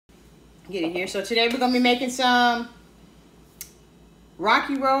Get it here. So today we're gonna be making some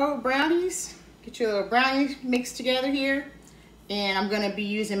Rocky Road brownies. Get your little brownies mixed together here. And I'm gonna be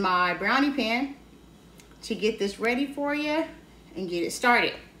using my brownie pan to get this ready for you and get it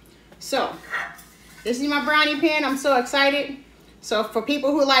started. So this is my brownie pan. I'm so excited. So for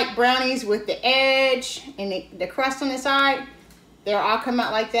people who like brownies with the edge and the crust on the side, they'll all come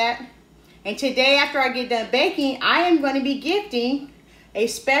out like that. And today, after I get done baking, I am going to be gifting a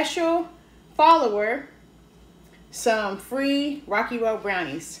special follower some free Rocky Road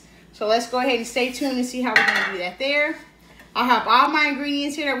brownies. So let's go ahead and stay tuned and see how we're going to do that there. I have all my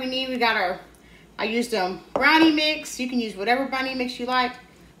ingredients here that we need. We got I used brownie mix. You can use whatever brownie mix you like,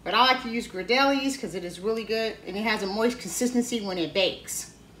 but I like to use Gradelli's because it is really good and it has a moist consistency when it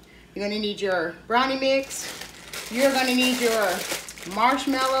bakes. You're going to need your brownie mix. You're going to need your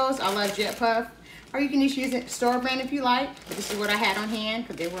marshmallows. I love Jet Puff. Or you can just use it store brand if you like. But this is what I had on hand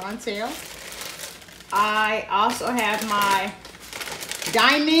because they were on sale. I also have my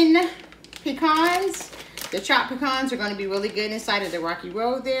diamond pecans. The chopped pecans are going to be really good inside of the Rocky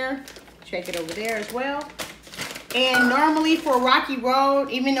Road there. Check it over there as well. And normally for Rocky Road,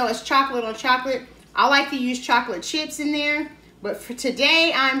 even though it's chocolate on chocolate, I like to use chocolate chips in there. But for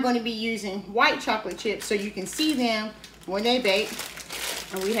today, I'm going to be using white chocolate chips so you can see them when they bake.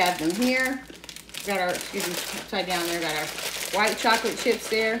 And we have them here. Got our, excuse me, upside down there, got our white chocolate chips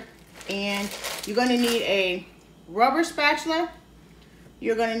there. And you're going to need a rubber spatula.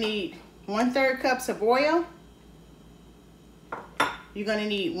 You're going to need 1/3 cups of oil. You're going to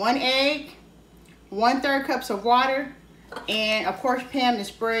need 1 egg, 1/3 cups of water, and of course, Pam, to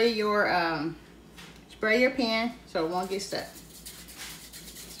spray your pan so it won't get stuck.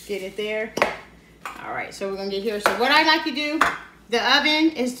 Get it there. All right, so we're gonna get here. So what I like to do, the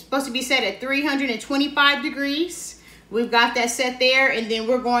oven is supposed to be set at 325 degrees. We've got that set there, and then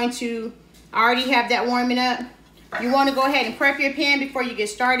we're going to already have that warming up. You want to go ahead and prep your pan before you get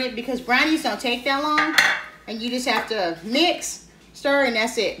started because brownies don't take that long, and you just have to mix, stir, and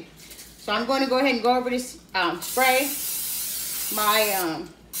that's it. So I'm going to go ahead and go over this, spray my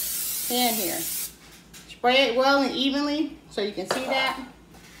pan here. Spray it well and evenly so you can see that.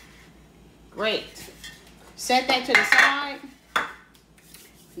 Great. Set that to the side.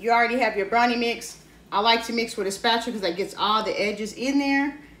 You already have your brownie mix. I like to mix with a spatula because that gets all the edges in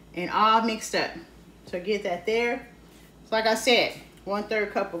there and all mixed up. So get that there. So like I said,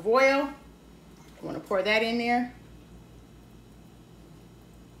 1/3 cup of oil. I want to pour that in there.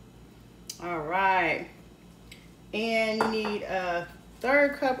 All right. And you need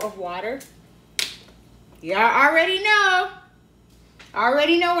 1/3 cup of water. Y'all already know. I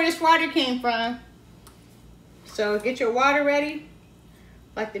already know where this water came from. So get your water ready.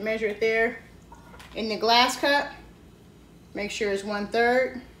 Like to measure it there. In the glass cup, make sure it's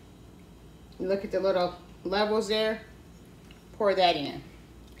 1/3. You look at the little levels there. Pour that in.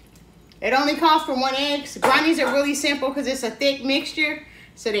 It only calls for 1 egg. So brownies are really simple because it's a thick mixture.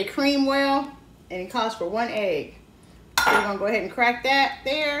 So they cream well. And it calls for 1 egg. So we're going to go ahead and crack that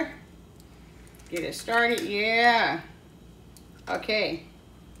there. Get it started. Yeah. Okay,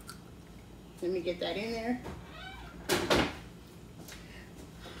 let me get that in there.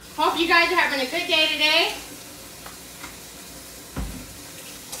 Hope you guys are having a good day today.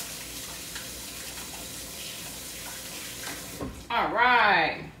 All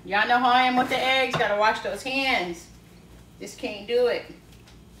right, y'all know how I am with the eggs. Gotta wash those hands. Just can't do it.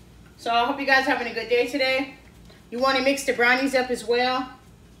 So I hope you guys are having a good day today. You want to mix the brownies up as well.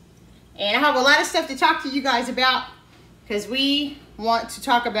 And I have a lot of stuff to talk to you guys about, because we want to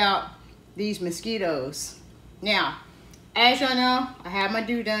talk about these mosquitoes. Now, as y'all know, I have my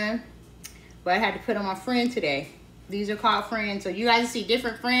do done, but I had to put on my friend today. These are called friends, so you guys see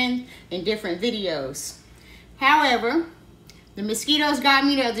different friends in different videos. However, the mosquitoes got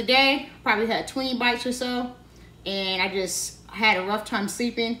me the other day. Probably had 20 bites or so, and I just had a rough time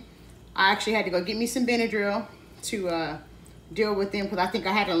sleeping. I actually had to go get me some Benadryl to deal with them because I think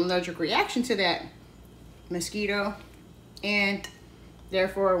I had an allergic reaction to that mosquito. And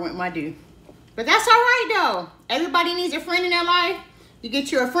therefore went my due. But that's all right though. Everybody needs a friend in their life. You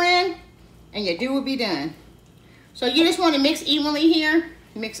get you a friend and your due will be done. So you just want to mix evenly here.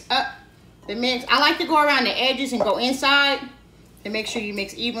 Mix up the mix. I like to go around the edges and go inside to make sure you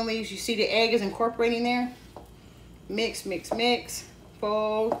mix evenly. As you see the egg is incorporating there. Mix, mix, mix.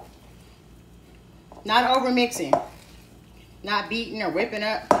 Fold. Not over mixing. Not beating or whipping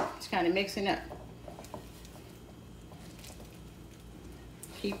up. Just kind of mixing up.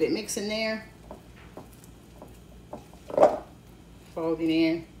 Keep it mixing there. Folding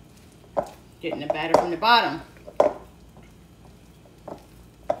in. Getting the batter from the bottom.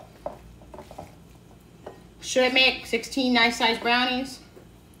 should make 16 nice size brownies.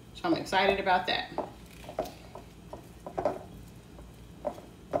 So I'm excited about that.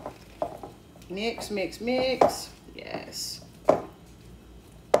 Mix, mix, mix. Yes.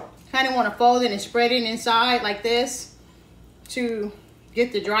 Kind of want to fold it and spread it inside like this to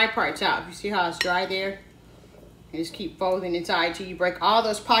get the dry parts out. You see how it's dry there? And just keep folding inside till you break all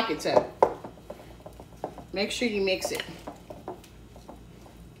those pockets up. Make sure you mix it.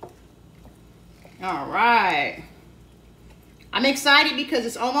 All right. I'm excited because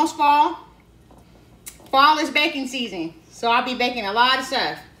it's almost fall. Fall is baking season. So I'll be baking a lot of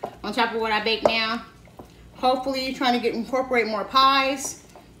stuff on top of what I bake now. Hopefully trying to incorporate more pies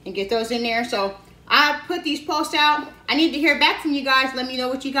and get those in there. So I put these posts out. I need to hear back from you guys. Let me know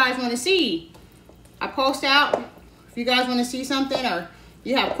what you guys want to see. I post out if you guys want to see something or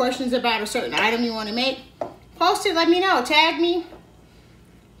you have questions about a certain item you want to make. Post it, let me know. Tag me.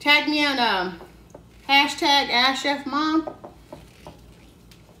 Tag me on hashtag #AskChefMom.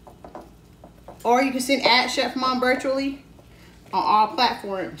 Or you can send @ChefMom virtually on all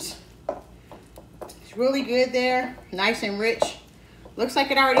platforms. It's really good there. Nice and rich. Looks like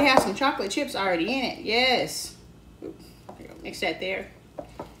it already has some chocolate chips already in it. Yes. Oops. Mix that there.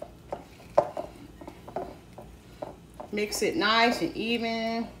 Mix it nice and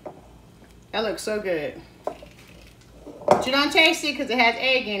even. That looks so good. But you don't taste it because it has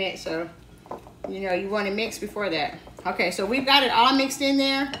egg in it. So, you know, you want to mix before that. Okay, so we've got it all mixed in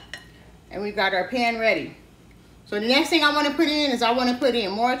there. And we've got our pan ready. So the next thing I want to put in is I want to put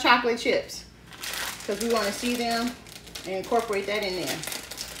in more chocolate chips. Because we want to see them and incorporate that in there.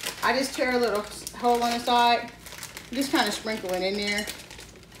 I just tear a little hole on the side. Just kind of sprinkle it in there.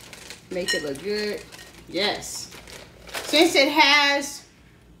 Make it look good. Yes. Since it has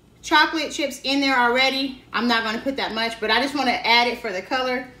chocolate chips in there already, I'm not going to put that much. But I just want to add it for the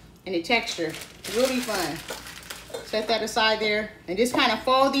color and the texture. Really fun. Set that aside there. And just kind of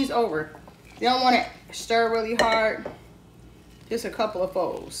fold these over. You don't want to stir really hard. Just a couple of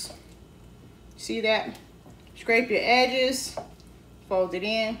folds. See that? Scrape your edges. Fold it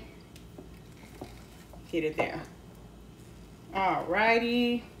in. Get it there.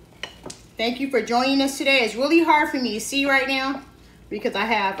 Alrighty. Thank you for joining us today. It's really hard for me to see right now because I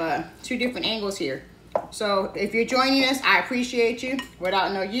have 2 different angles here. So if you're joining us, I appreciate you.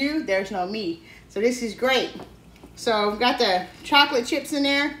 Without no you, there's no me. So this is great. So we've got the chocolate chips in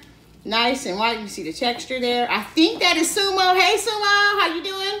there. Nice and white. You see the texture there. I think that is Sumo. Hey Sumo, how you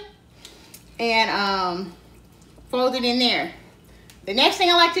doing? And fold it in there. The next thing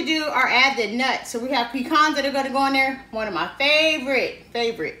I like to do are add the nuts. So we have pecans that are going to go in there. One of my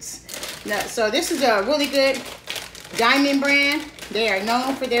favorites. Nuts. So this is a really good Diamond brand. They are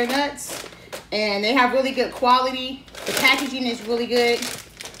known for their nuts. And they have really good quality. The packaging is really good.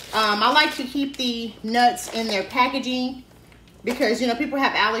 I like to keep the nuts in their packaging because, you know, people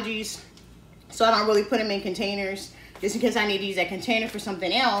have allergies. So I don't really put them in containers. Just in case I need to use that container for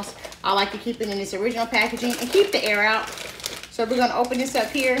something else, I like to keep it in its original packaging and keep the air out. So we're going to open this up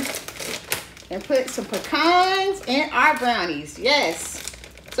here and put some pecans in our brownies. Yes.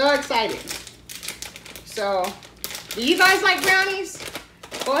 So excited. So, do you guys like brownies?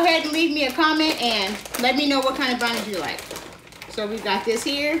 Go ahead and leave me a comment and let me know what kind of brownies you like. So we've got this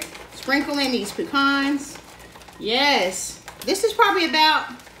here. Sprinkle in these pecans. Yes. This is probably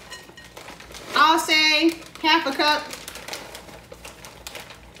about, I'll say, half a cup.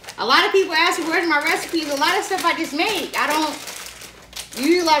 A lot of people ask me, where's my recipes? A lot of stuff I just make. I don't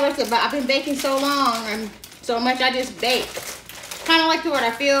usually like recipes, but I've been baking so long and so much I just bake. Kind of like what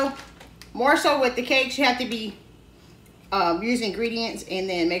I feel. More so with the cakes, you have to be use ingredients and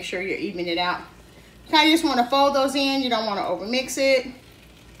then make sure you're evening it out. Kind of just want to fold those in. You don't want to overmix it.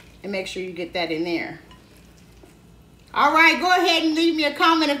 And make sure you get that in there. All right, go ahead and leave me a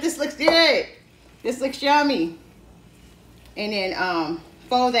comment if this looks good. This looks yummy. And then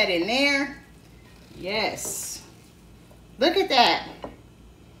fold that in there. Yes. Look at that.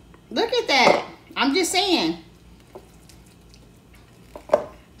 Look at that. I'm just saying.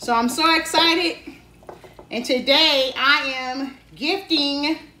 So I'm so excited. And today I am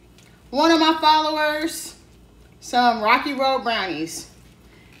gifting one of my followers some Rocky Road brownies.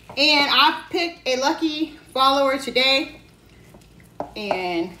 And I picked a lucky follower today.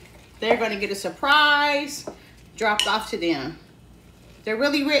 And they're going to get a surprise dropped off to them. They're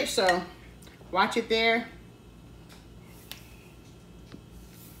really rich, so watch it there.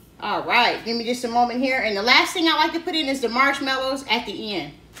 All right, give me just a moment here. And the last thing I like to put in is the marshmallows at the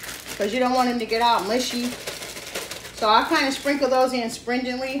end, because you don't want them to get all mushy. So I kind of sprinkle those in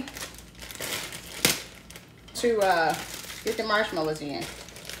springently to get the marshmallows in.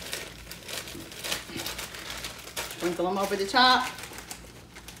 Sprinkle them over the top.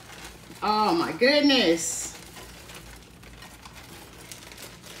 Oh my goodness.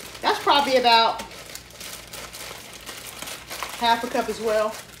 That's probably about half a cup as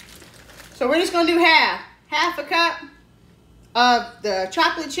well. So we're just gonna do half a cup of the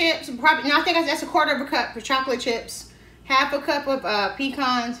chocolate chips. Probably, no, I think that's a quarter of a cup for chocolate chips. Half a cup of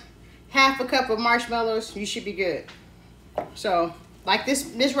pecans, half a cup of marshmallows. You should be good. So like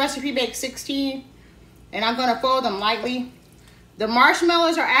this recipe makes 16, and I'm gonna fold them lightly. The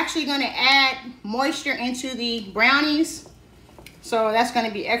marshmallows are actually gonna add moisture into the brownies, so that's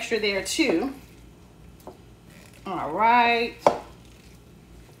gonna be extra there too. All right.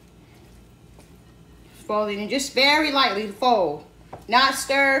 Fold it in just very lightly, fold. Not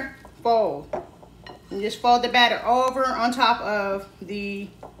stir, fold. And just fold the batter over on top of the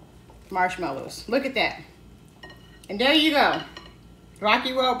marshmallows. Look at that. And there you go.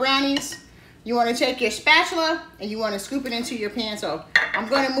 Rocky Road brownies. You want to take your spatula and you want to scoop it into your pan. So I'm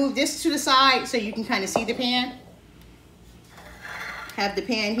going to move this to the side so you can kind of see the pan. Have the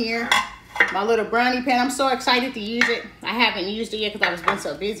pan here. My little brownie pan. I'm so excited to use it. I haven't used it yet because I was been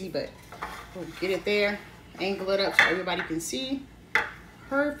so busy, but we'll get it there. Angle it up so everybody can see.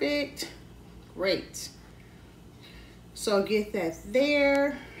 Perfect. Great. So get that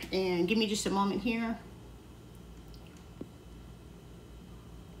there. And give me just a moment here.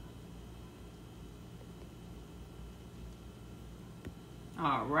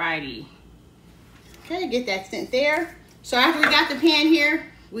 Alrighty. Okay, get that sent there. So after we got the pan here,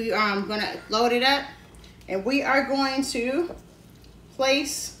 we are gonna load it up, and we are going to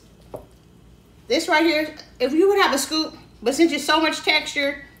place this right here. If you would have a scoop, but since it's so much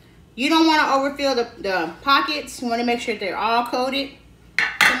texture, you don't want to overfill the pockets. You want to make sure they're all coated.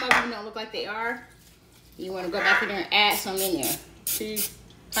 Some of them don't look like they are. You want to go back in there and add some in there. See,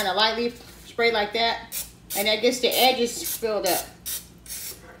 kind of lightly spray like that, and that gets the edges filled up.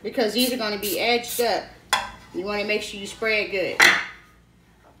 Because these are going to be edged up. You want to make sure you spray it good.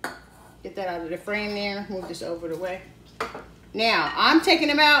 Get that out of the frame there. Move this over the way. Now, I'm taking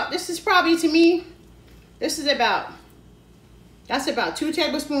about, this is probably to me, this is about, that's about 2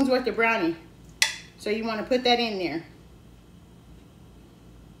 tablespoons worth of brownie. So you want to put that in there.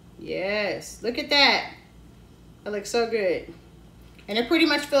 Yes, look at that. That looks so good. And it pretty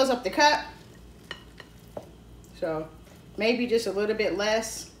much fills up the cup. So maybe just a little bit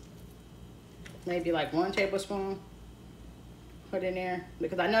less. Maybe like 1 tablespoon. Put in there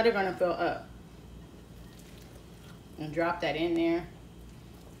because I know they're gonna fill up. And drop that in there.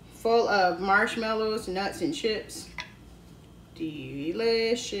 Full of marshmallows, nuts, and chips.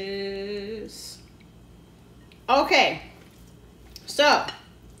 Delicious. Okay, so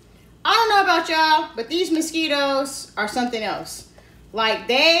I don't know about y'all, but these mosquitoes are something else. Like,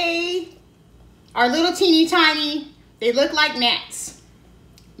 they are little teeny tiny. They look like gnats.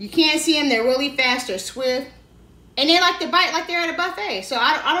 You can't see them. They're really fast. They're swift. And they like to bite like they're at a buffet. So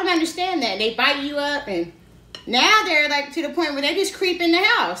I don't understand that. They bite you up, and now they're like to the point where they just creep in the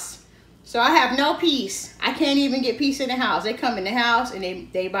house. So I have no peace. I can't even get peace in the house. They come in the house and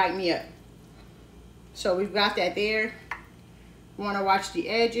they bite me up. So we've got that there. We want to watch the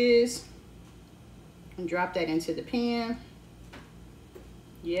edges and drop that into the pan.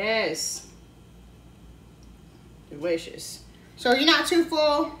 Yes. Delicious. So you're not too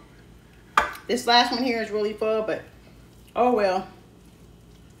full. This last one here is really full, but oh well.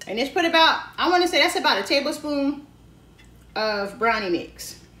 And it's put about, I want to say that's about a tablespoon of brownie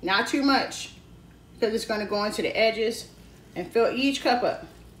mix. Not too much, because it's going to go into the edges and fill each cup up.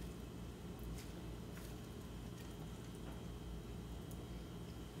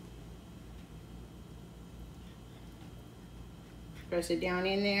 Press it down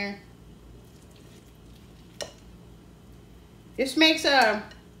in there. This makes a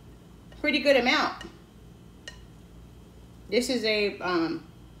pretty good amount. This is a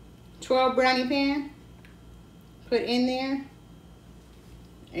 12 brownie pan. Put in there.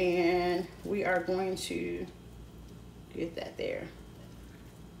 And we are going to get that there.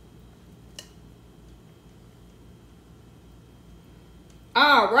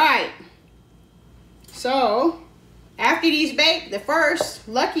 All right. So after these bake, the first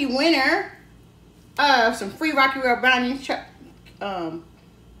lucky winner of some free Rocky Road brownie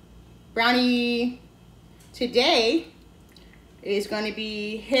today is going to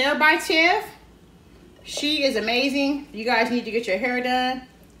be Hair by Tiff. She is amazing. You guys need to get your hair done.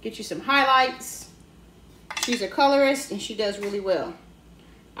 Get you some highlights. She's a colorist and she does really well.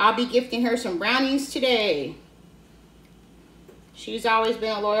 I'll be gifting her some brownies today. She's always been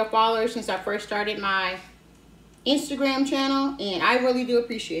a loyal follower since I first started my Instagram channel, and I really do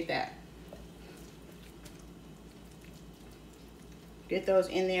appreciate that. Get those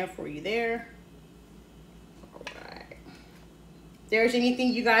in there for you there. All right. If there's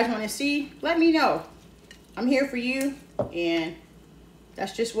anything you guys want to see, let me know. I'm here for you, and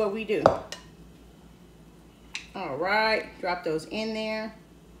that's just what we do. All right, drop those in there.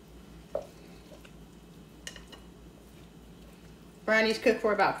 Brownies cook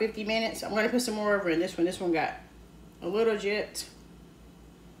for about 50 minutes. I'm gonna put some more over in this one. This one got a little gypped.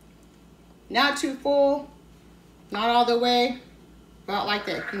 Not too full, not all the way, about like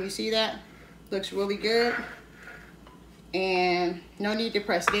that. Can you see that? Looks really good. And no need to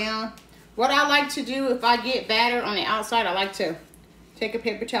press down. What I like to do if I get batter on the outside, I like to take a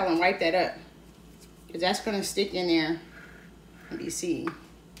paper towel and wipe that up, because that's gonna stick in there. Let me see.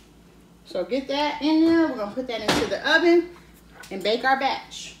 So get that in there. We're gonna put that into the oven and bake our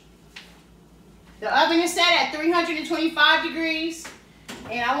batch. The oven is set at 325 degrees,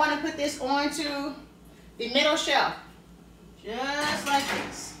 and I want to put this onto the middle shelf, just like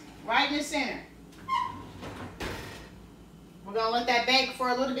this, right in the center. We're gonna let that bake for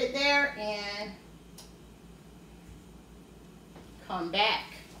a little bit there and come back.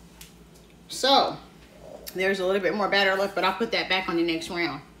 So there's a little bit more batter left, but I'll put that back on the next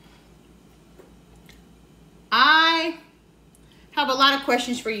round. I have a lot of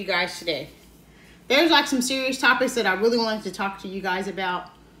questions for you guys today. There's like some serious topics that I really wanted to talk to you guys about,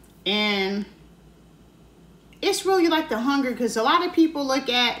 and it's really like the hunger, because a lot of people look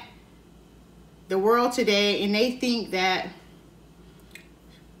at the world today and they think that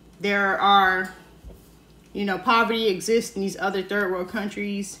there are, you know, poverty exists in these other third world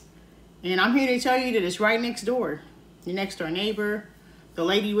countries, and I'm here to tell you that it's right next door. Your next door neighbor, the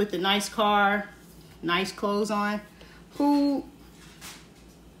lady with the nice car, nice clothes on, who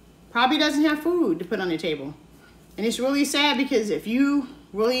probably doesn't have food to put on the table. And it's really sad, because if you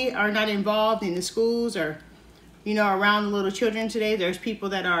really are not involved in the schools or, you know, around the little children today, there's people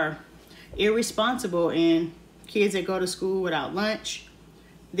that are irresponsible, and kids that go to school without lunch,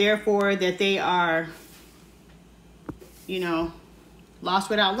 therefore that they are, you know, lost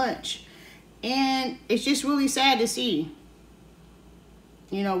without lunch. And it's just really sad to see.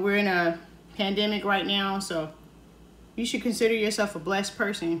 You know, we're in a pandemic right now, so you should consider yourself a blessed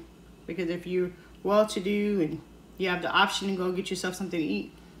person, because if you're well-to-do and you have the option to go get yourself something to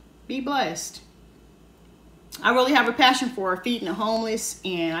eat, be blessed. I really have a passion for feeding the homeless,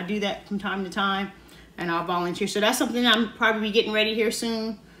 and I do that from time to time, and I'll volunteer. So that's something I'm probably getting ready here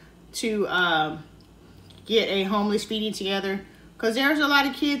soon, to get a homeless feeding together, because there's a lot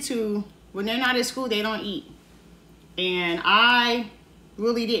of kids who, when they're not at school, they don't eat. And I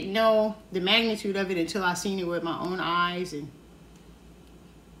really didn't know the magnitude of it until I seen it with my own eyes, and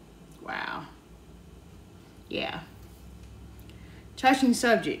wow. Yeah. Touching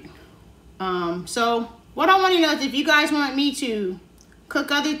subject. So what I want to know is, if you guys want me to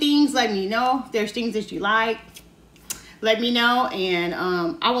cook other things, let me know. If there's things that you like, let me know. And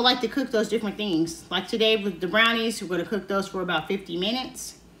I would like to cook those different things. Like today with the brownies, we're going to cook those for about 50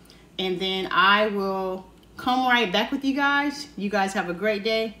 minutes. And then I will come right back with you guys. You guys have a great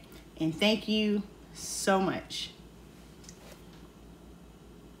day, and thank you so much.